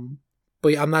 But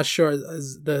yeah, I'm not sure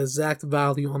the exact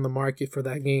value on the market for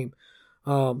that game.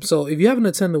 So if you have a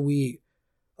Nintendo Wii,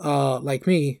 like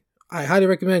me, I highly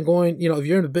recommend going. If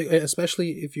you're in the big,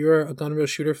 especially if you're a gun rail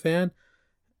shooter fan,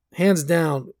 hands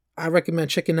down, I recommend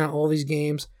checking out all these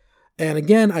games. And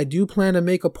again, I do plan to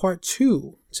make a part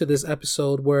 2 to this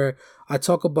episode where I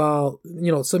talk about,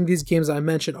 some of these games I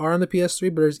mentioned are on the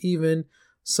PS3, but there's even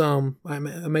some, I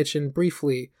mentioned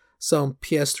briefly, some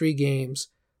PS3 games,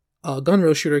 gun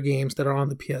rail shooter games that are on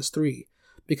the PS3.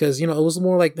 Because, it was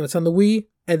more like the Nintendo Wii,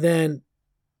 and then,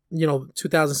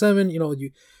 2007,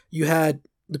 you had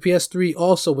the PS3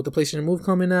 also with the PlayStation Move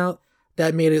coming out.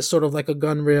 That made it sort of like a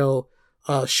gun rail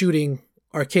shooting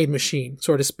arcade machine,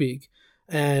 so to speak.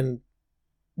 And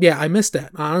yeah, I missed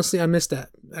that. Honestly, I missed that.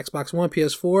 Xbox One,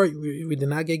 PS4, we did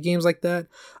not get games like that.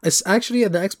 It's actually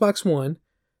at the Xbox One,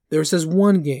 there's this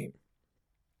one game.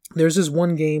 Man,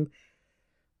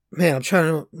 I'm trying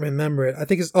to remember it. I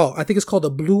think it's called the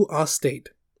Blue Ostate.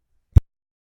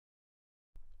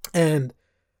 And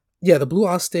yeah, the Blue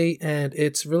Ostate, and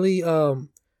it's really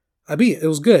it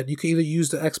was good. You could either use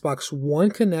the Xbox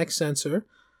One Connect sensor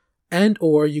and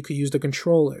or you could use the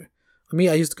controller. For me,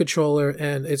 I used the controller,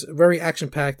 and it's very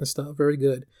action-packed and stuff. Very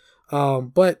good.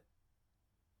 But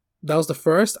that was the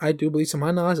first. I do believe, to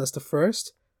my knowledge, that's the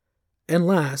first and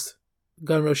last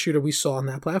gun rail shooter we saw on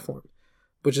that platform,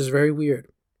 which is very weird.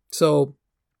 So,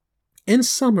 in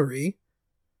summary,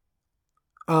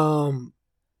 I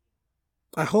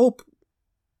hope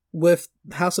with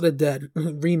House of the Dead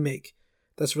remake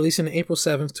that's releasing on April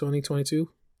 7th, 2022,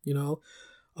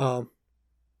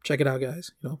 check it out,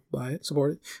 guys. Buy it,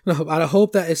 support it. No, I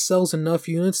hope that it sells enough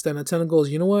units that Nintendo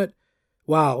goes, you know what?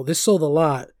 Wow, this sold a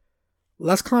lot.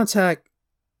 Let's contact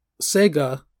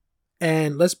Sega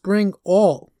and let's bring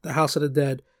all the House of the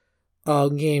Dead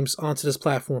games onto this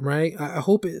platform, right? I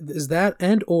hope it is that,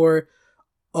 and or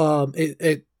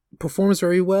it performs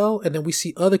very well, and then we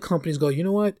see other companies go, you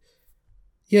know what?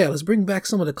 Yeah, let's bring back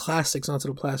some of the classics onto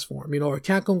the platform. Or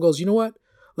Capcom goes, you know what?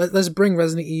 Let's bring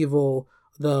Resident Evil,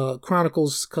 the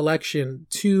Chronicles collection,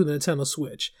 to the Nintendo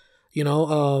Switch,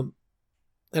 and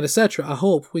etc. I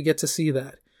hope we get to see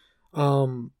that.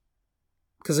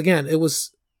 Because again, it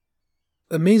was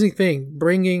an amazing thing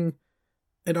bringing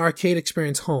an arcade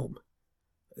experience home,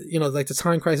 like the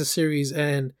Time Crisis series.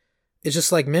 And it's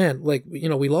just like, man,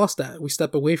 we lost that. We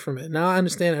stepped away from it. Now I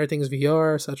understand everything is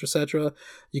VR, etc., etc.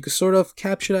 You could sort of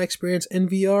capture that experience in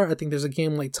VR. I think there's a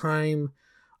game like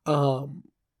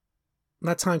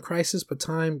not Time Crisis, but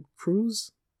Time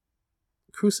Cruises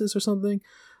or something.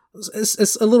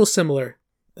 It's a little similar,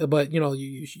 but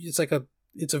it's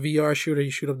a VR shooter.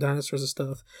 You shoot up dinosaurs and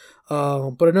stuff.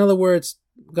 But in other words,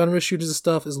 gun rail shooters and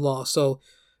stuff is lost. So,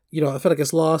 I feel like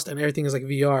it's lost and everything is like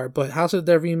VR. But House of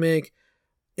the Dead remake,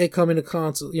 it coming to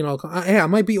console. I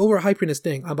might be overhyping this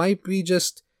thing. I might be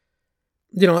just,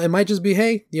 it might just be,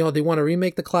 hey, they want to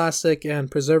remake the classic and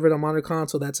preserve it on modern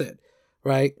console. That's it,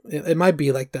 right? It might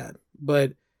be like that.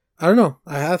 But I don't know.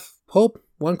 I have hope.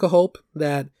 One could hope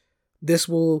that this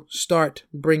will start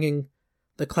bringing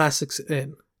the classics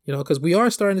in, because we are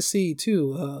starting to see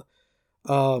too.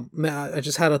 Man, I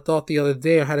just had a thought the other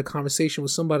day. I had a conversation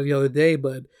with somebody the other day,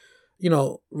 but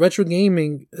retro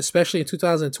gaming, especially in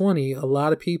 2020, a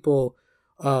lot of people,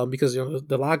 because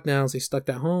the lockdowns,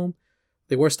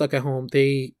 they were stuck at home.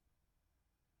 They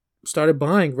started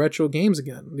buying retro games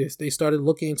again. They started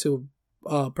looking into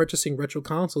purchasing retro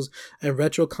consoles, and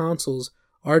retro consoles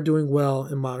are doing well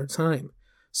in modern time.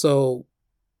 So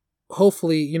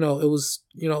hopefully, it was,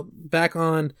 back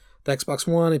on the Xbox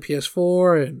One and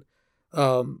PS4, and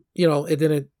we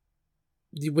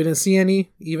didn't see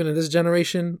any even in this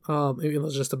generation. Maybe it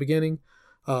was just the beginning,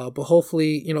 but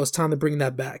hopefully, it's time to bring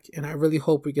that back. And I really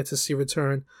hope we get to see a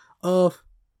return of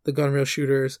the gun rail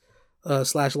shooters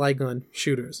 / light gun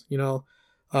shooters.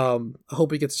 I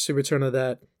hope we get to see a return of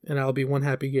that, and I'll be one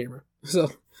happy gamer. So,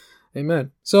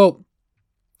 amen. So,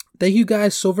 thank you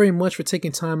guys so very much for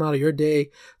taking time out of your day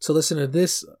to listen to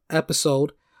this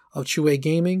episode of True Way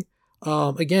Gaming.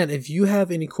 Again, if you have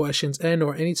any questions and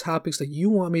or any topics that you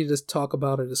want me to just talk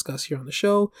about or discuss here on the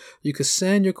show, you can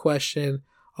send your question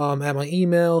at my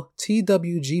email,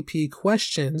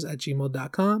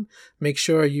 twgpquestions@gmail.com. Make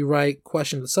sure you write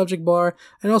question in the subject bar,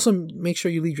 and also make sure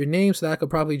you leave your name so that I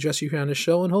could probably address you here on the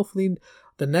show, and hopefully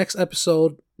the next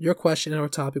episode, your question or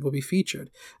topic will be featured.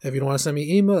 If you don't want to send me an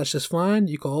email, that's just fine.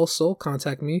 You can also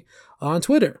contact me on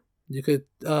Twitter. You could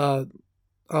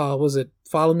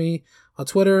follow me on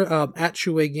Twitter at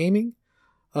Chuway Gaming.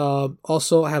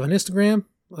 Also, I have an Instagram,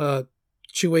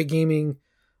 Chuway Gaming.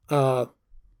 Oh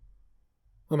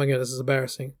my god, this is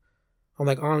embarrassing. I'm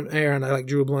like on air and I like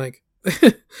drew a blank.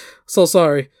 So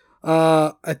sorry.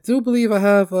 I do believe I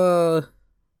have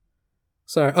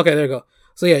sorry. Okay, there you go.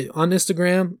 So yeah, on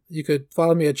Instagram, you could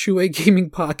follow me at Chuway Gaming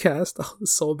Podcast. Oh,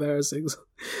 it's so embarrassing.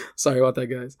 Sorry about that,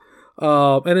 guys.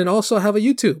 And then also I have a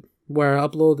YouTube where I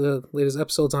upload the latest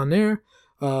episodes on there.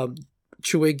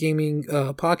 Chuway Gaming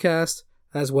Podcast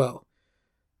as well.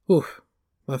 Ooh,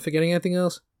 am I forgetting anything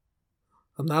else?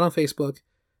 I'm not on Facebook,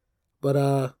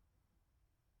 but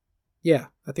yeah,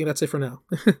 I think that's it for now.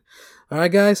 All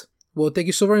right, guys. Well, thank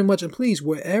you so very much, and please,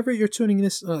 wherever you're tuning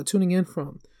in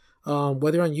from,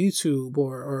 whether on YouTube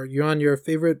or you're on your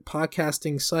favorite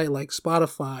podcasting site like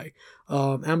Spotify,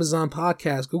 Amazon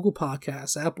Podcasts, Google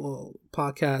Podcasts, Apple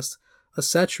Podcasts,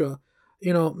 etc.,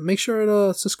 make sure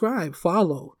to subscribe,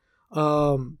 follow,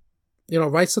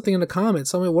 write something in the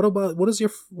comments. Tell me what is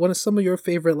some of your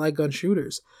favorite light gun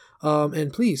shooters,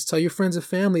 and please tell your friends and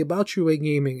family about Chuway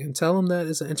Gaming and tell them that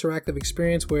it's an interactive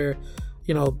experience where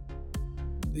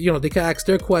they can ask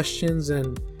their questions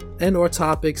and or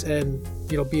topics and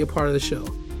be a part of the show.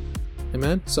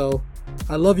 Amen. So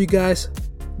I love you guys.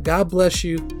 God bless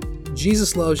you.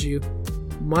 Jesus loves you.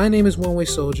 My name is One Way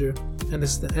Soldier, and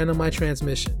this is the end of my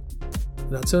transmission.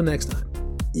 And until next time.